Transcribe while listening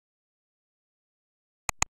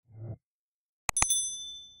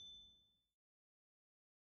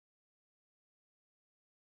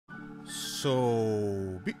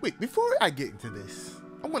So, wait, before I get into this,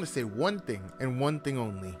 I want to say one thing and one thing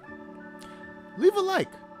only. Leave a like,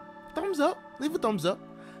 thumbs up, leave a thumbs up,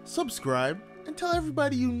 subscribe, and tell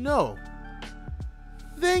everybody you know.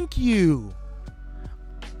 Thank you.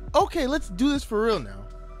 Okay, let's do this for real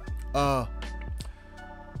now.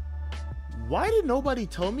 Why did nobody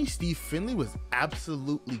tell me Steve Finley was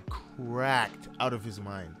absolutely cracked out of his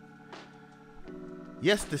mind?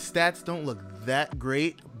 Yes, the stats don't look that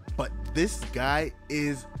great, but this guy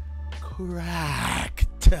is cracked.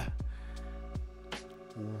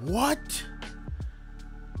 What?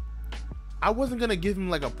 I wasn't gonna give him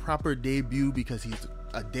like a proper debut because he's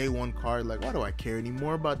a day one card. Like, why do I care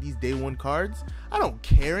anymore about these day one cards? I don't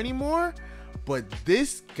care anymore. But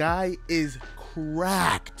this guy is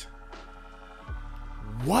cracked.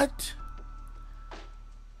 What?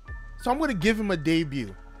 So I'm gonna give him a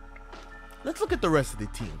debut. Let's look at the rest of the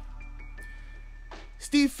team.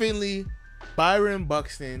 Steve Finley, Byron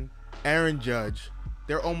Buxton, Aaron Judge.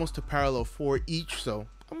 They're almost to parallel 4 each, so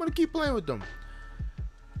I'm gonna keep playing with them.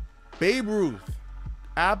 Babe Ruth,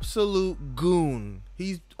 absolute goon.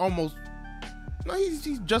 He's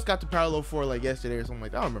just got to parallel 4 like yesterday or something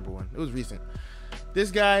like that. I don't remember when. It was recent. This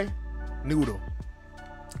guy, noodle.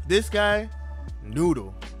 This guy,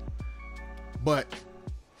 noodle. But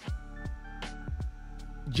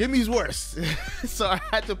Jimmy's worse. So I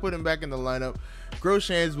had to put him back in the lineup.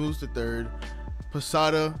 Groshans moves to 3rd.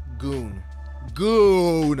 Posada, goon.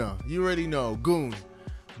 Goon. You already know. Goon.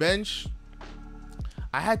 Bench.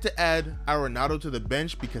 I had to add Arenado to the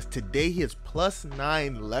bench because today he has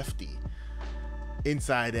 +9 lefty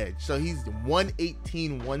inside edge. So he's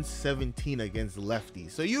 118, 117 against lefty.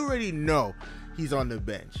 So you already know he's on the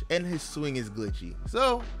bench. And his swing is glitchy.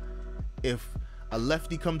 So if a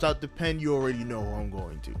lefty comes out the pen, you already know who I'm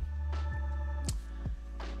going to.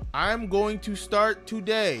 I'm going to start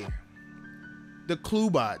today the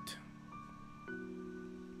Klubot.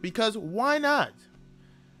 Because why not?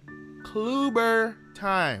 Kluber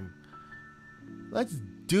time. Let's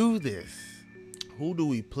do this. Who do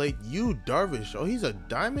we play? You, Darvish. Oh, he's a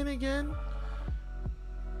diamond again?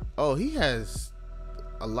 Oh, he has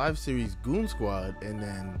a live series goon squad and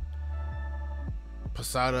then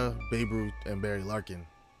Posada, Babe Ruth, and Barry Larkin.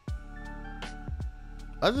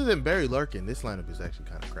 Other than Barry Larkin, this lineup is actually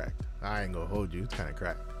kind of cracked. I ain't gonna hold you. It's kind of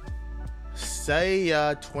cracked. Say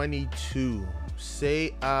 22.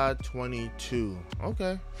 Say 22.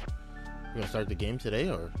 Okay. You gonna start the game today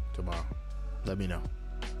or tomorrow? Let me know.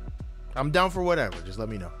 I'm down for whatever. Just let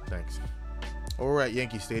me know. Thanks. We're at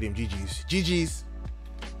Yankee Stadium. GG's. GG's.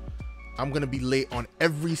 I'm gonna be late on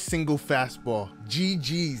every single fastball.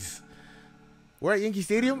 GG's. We're at Yankee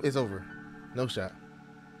Stadium. It's over. No shot.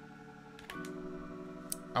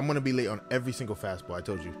 I'm gonna be late on every single fastball. I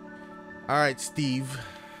told you. All right, Steve.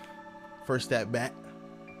 First at bat.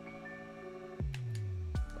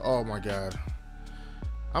 Oh my God.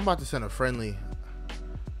 I'm about to send a friendly.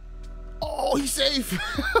 Oh, he's safe.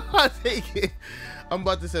 I'll take it. I'm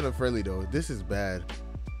about to send a friendly though. This is bad.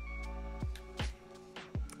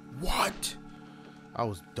 What? I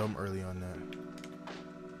was dumb early on that.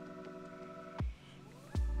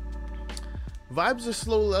 Vibes are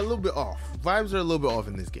slow, a little bit off. Vibes are a little bit off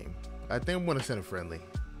in this game. I think I'm gonna send a friendly.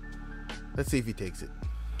 Let's see if he takes it.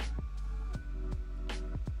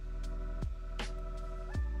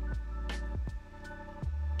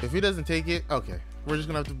 If he doesn't take it, okay. We're just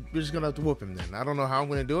gonna have to whoop him then. I don't know how I'm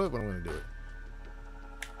gonna do it, but I'm gonna do it.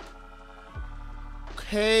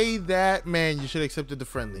 Okay, that man, you should have accepted the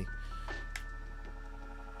friendly.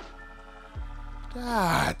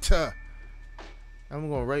 That. I'm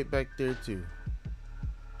going right back there too.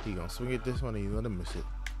 He gonna swing it this one and you let him miss it.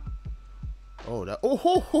 Oh, that. Oh,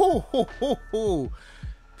 ho, ho, ho, ho, ho.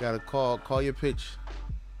 Gotta call your pitch.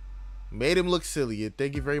 Made him look silly.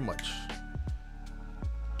 Thank you very much.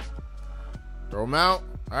 Throw him out.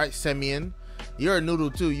 All right, Semien. You're a noodle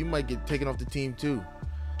too. You might get taken off the team too.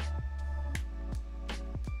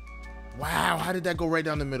 Wow, how did that go right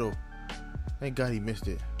down the middle? Thank God he missed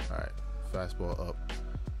it. All right, fastball up.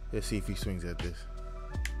 Let's see if he swings at this.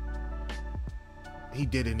 He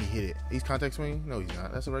did and he hit it. He's contact swing? No, he's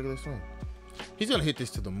not. That's a regular swing. He's gonna hit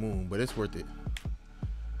this to the moon, but it's worth it.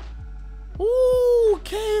 Ooh,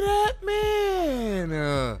 okay, that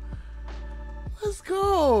man. Let's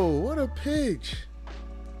go. What a pitch.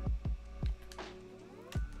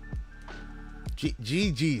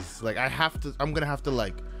 GG's. Like, I'm gonna have to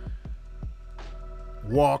like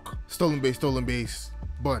walk, stolen base,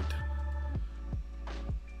 bunt.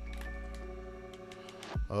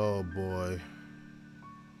 Oh boy.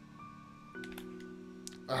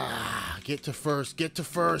 Get to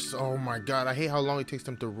first. Oh my God. I hate how long it takes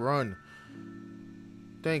them to run.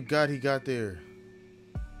 Thank God he got there.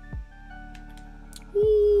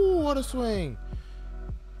 Ooh, what a swing.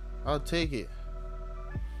 I'll take it.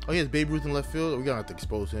 Oh, he has Babe Ruth in left field. We're going to have to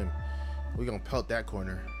expose him. We're going to pelt that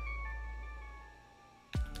corner.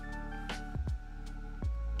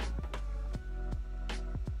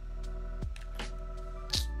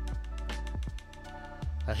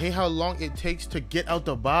 I hate how long it takes to get out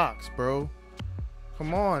the box, bro.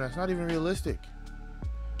 Come on, that's not even realistic.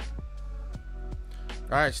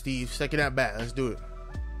 All right, Steve, second at bat. Let's do it.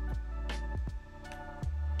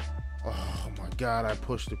 Oh my God, I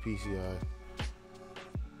pushed the PCI.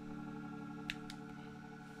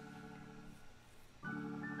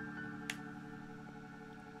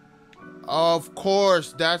 Of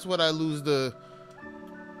course, that's what I lose the.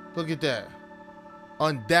 Look at that.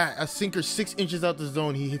 On that, a sinker 6 inches out the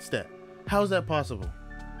zone, he hits that. How is that possible?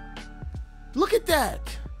 Look at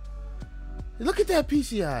that. Look at that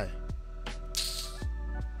PCI.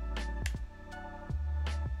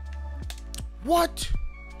 What?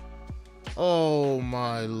 Oh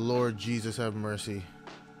my Lord Jesus, have mercy.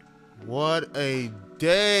 What a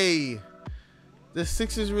day. The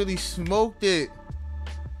Sixers really smoked it.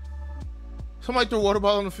 Somebody throw a water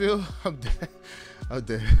bottle on the field. I'm dead. I'm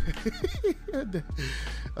dead. I'm dead.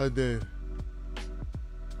 I'm dead.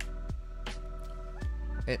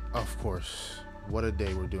 And of course, what a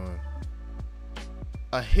day we're doing.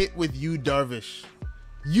 A hit with you, Darvish.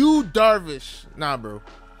 You, Darvish. Nah, bro.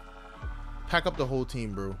 Pack up the whole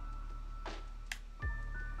team, bro.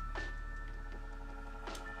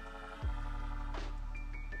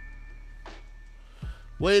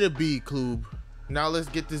 Way to be, Klub. Now let's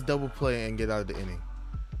get this double play and get out of the inning.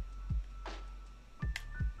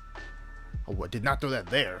 Oh, I did not throw that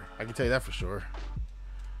there. I can tell you that for sure.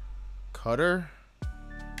 Cutter.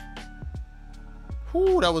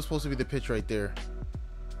 Whoo, that was supposed to be the pitch right there.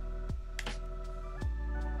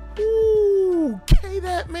 Ooh, K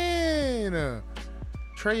that man.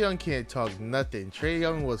 Trae Young can't talk nothing. Trae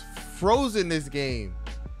Young was frozen this game.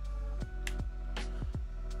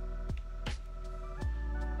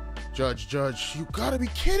 Judge, you gotta be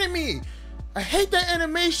kidding me. I hate that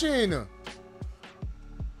animation.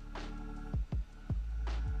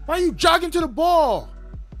 Why are you jogging to the ball?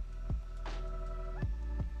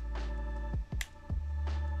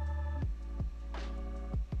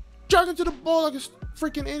 Jogging to the ball like a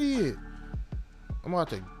freaking idiot.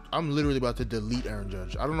 I'm literally about to delete Aaron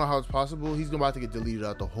Judge. I don't know how it's possible. He's about to get deleted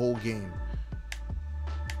out the whole game.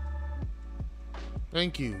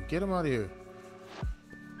 Thank you. Get him out of here.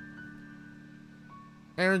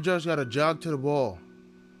 Aaron Judge got to jog to the ball.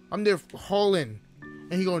 I'm there hauling,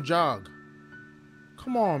 and he gonna jog.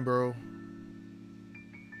 Come on, bro.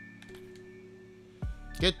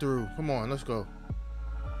 Get through. Come on, let's go.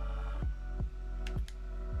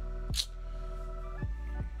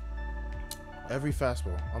 Every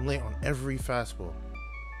fastball. I'm late on every fastball.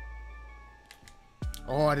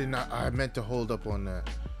 Oh, I did not. I meant to hold up on that.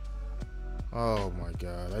 Oh my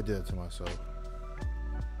God, I did it to myself.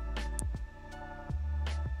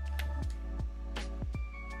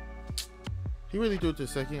 He really threw it to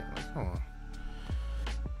second. Like, come on.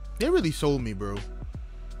 They really sold me, bro.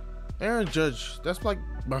 Aaron Judge, that's like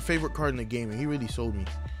my favorite card in the game, and he really sold me.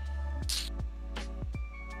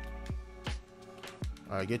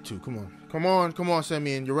 All right, get two. Come on. Come on,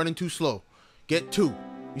 Semien. You're running too slow. Get two.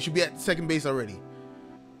 You should be at second base already.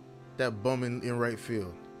 That bum in right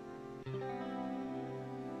field.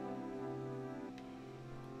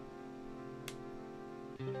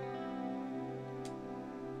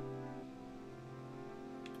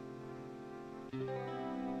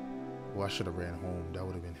 Well, I should have ran home. That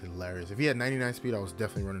would have been hilarious. If he had 99 speed, I was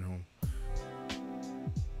definitely running home.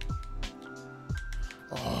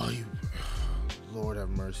 Oh, you... Lord have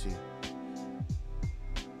mercy.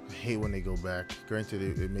 I hate when they go back.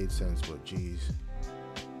 Granted, it made sense, but jeez.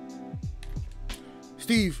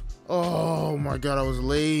 Steve! Oh my God, I was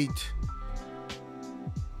late.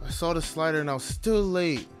 I saw the slider and I was still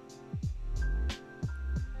late.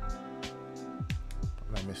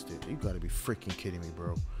 And I missed it. You gotta be freaking kidding me,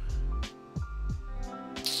 bro.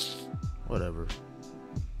 Whatever.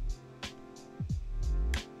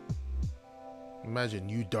 Imagine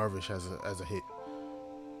you, Darvish, as a hit.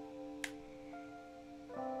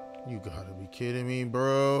 You gotta be kidding me,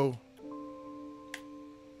 bro.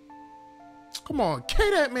 Come on,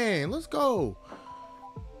 K that man. Let's go.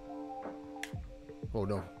 Oh,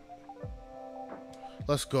 no.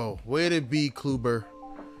 Let's go. Way to be, Kluber.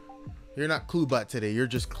 You're not Klubot today. You're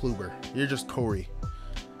just Kluber. You're just Corey.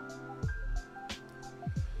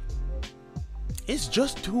 It's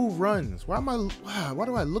just 2 runs. Why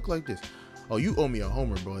do I look like this? Oh, you owe me a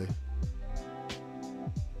homer, boy.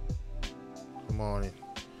 on it.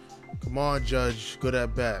 Come on, Judge. Good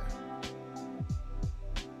at bat.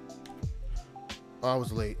 Oh, I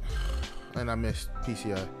was late. And I missed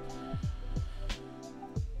PCI.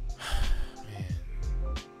 Man.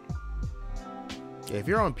 Yeah, if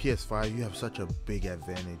you're on PS5, you have such a big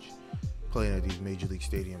advantage playing at these major league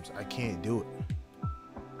stadiums. I can't do it.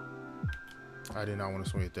 I did not want to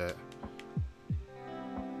swing at that.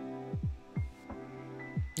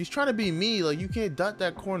 He's trying to be me. Like, you can't dot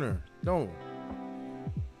that corner. No.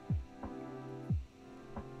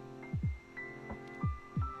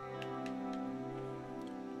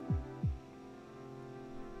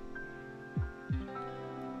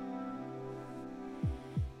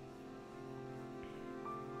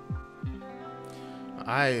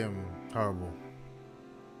 I am horrible.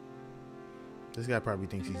 This guy probably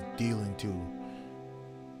thinks he's dealing too.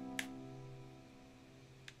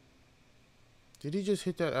 Did he just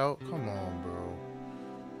hit that out? Come on, bro.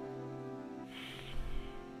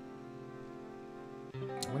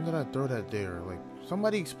 When did I throw that there? Like,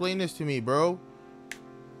 somebody explain this to me, bro.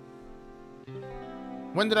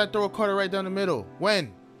 When did I throw a cutter right down the middle?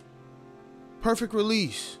 When? Perfect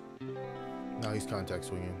release. Now he's contact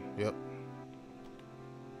swinging. Yep.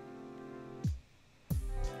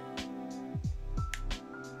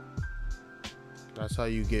 That's how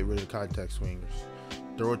you get rid of contact swingers.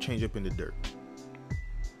 Throw a changeup in the dirt.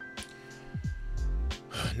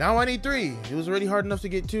 Now I need 3. It was already hard enough to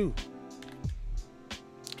get 2.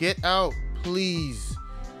 Get out, please.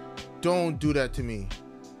 Don't do that to me.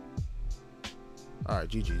 All right,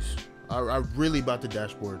 GG's. I really about the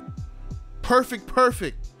dashboard. Perfect,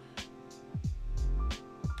 perfect.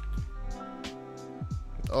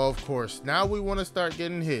 Of course. Now we want to start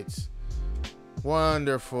getting hits.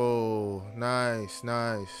 Wonderful. Nice,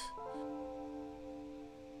 nice.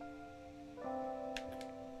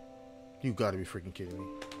 You gotta be freaking kidding me.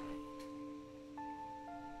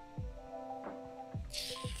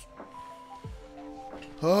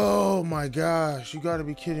 Oh my gosh, you gotta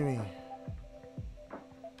be kidding me.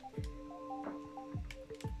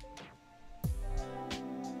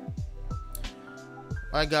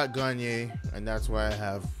 I got Gagne, and that's why I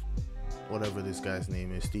have whatever this guy's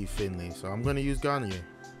name is, Steve Finley. So I'm gonna use Gagne.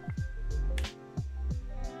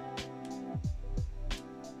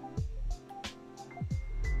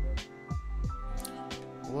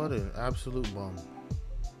 What an absolute bum.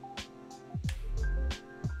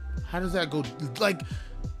 How does that go? Like,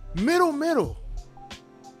 middle.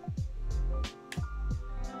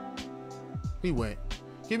 He went.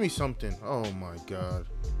 Give me something. Oh my God.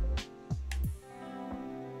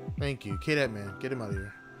 Thank you. K that man. Get him out of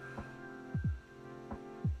here.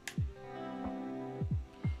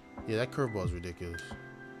 Yeah, that curveball is ridiculous.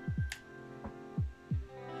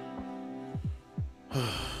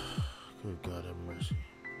 Good God have mercy.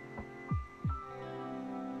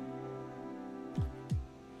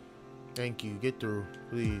 Thank you. Get through,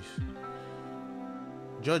 please.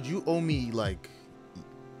 Judge, you owe me, like,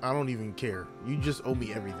 I don't even care. You just owe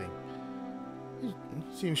me everything. You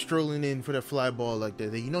see him strolling in for that fly ball like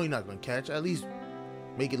that. You know you're not going to catch. At least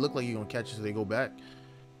make it look like you're going to catch it so they go back.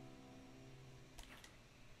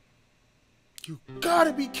 You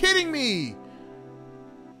gotta be kidding me!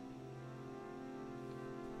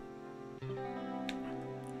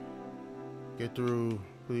 Get through,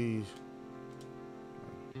 please.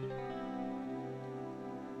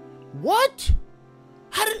 What?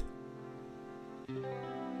 How did...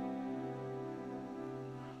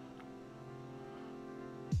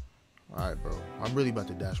 Alright, bro. I'm really about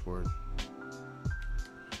the dashboard.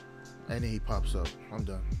 And then he pops up. I'm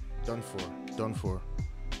done. Done for. Done for.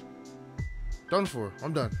 Done for.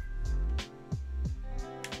 I'm done.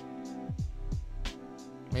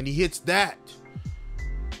 And he hits that.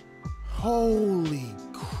 Holy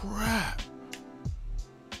crap.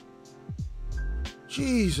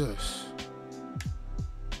 Jesus.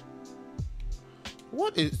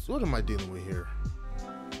 What am I dealing with here?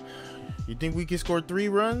 You think we can score 3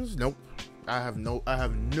 runs? Nope. I have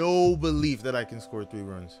no belief that I can score 3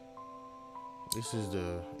 runs. This is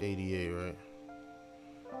the 88, right?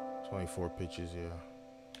 24 pitches, yeah.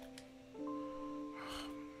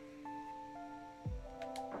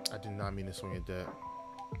 I did not mean to swing at that.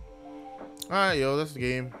 Alright, yo, that's the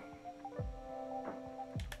game.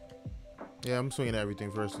 Yeah, I'm swinging at everything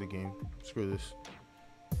for the rest of the game. Screw this.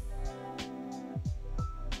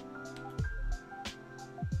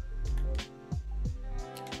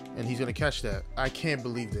 And he's gonna catch that. I can't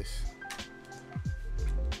believe this.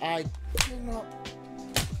 I can't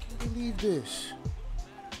believe this.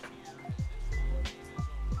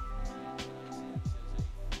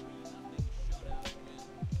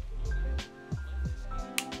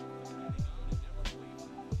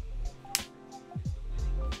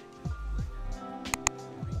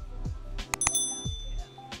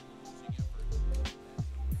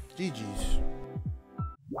 GG's.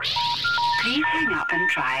 Please hang up and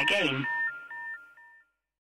try again.